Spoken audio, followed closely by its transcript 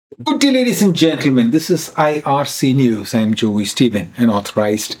Good day, ladies and gentlemen. This is IRC News. I'm Joey Stephen, an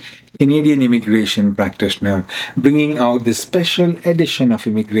authorized Canadian immigration practitioner, bringing out this special edition of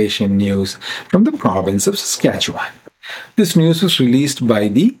immigration news from the province of Saskatchewan. This news was released by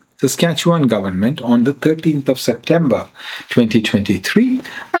the Saskatchewan government on the 13th of September 2023.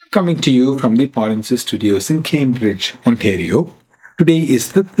 I'm coming to you from the province's studios in Cambridge, Ontario. Today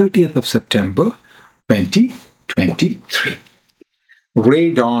is the 30th of September 2023.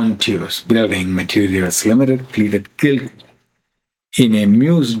 Radon Tubes Building Materials Limited pleaded guilty in a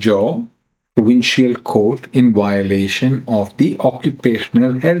Moose Jaw Provincial Court in violation of the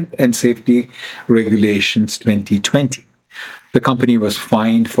Occupational Health and Safety Regulations 2020. The company was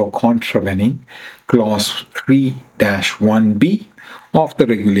fined for contravening Clause 3-1B of the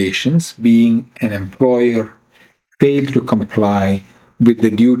regulations, being an employer failed to comply with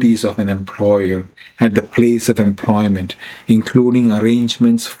the duties of an employer at the place of employment, including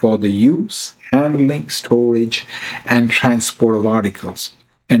arrangements for the use, handling, storage, and transport of articles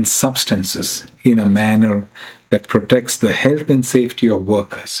and substances in a manner that protects the health and safety of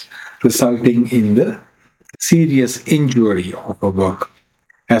workers, resulting in the serious injury of a worker.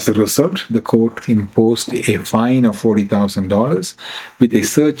 As a result, the court imposed a fine of $40,000 with a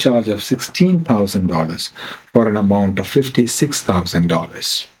surcharge of $16,000 for an amount of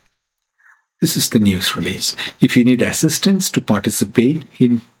 $56,000. This is the news release. If you need assistance to participate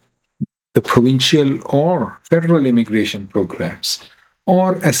in the provincial or federal immigration programs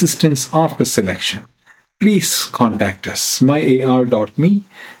or assistance after selection, please contact us,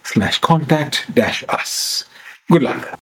 myar.me/contact-us. Good luck.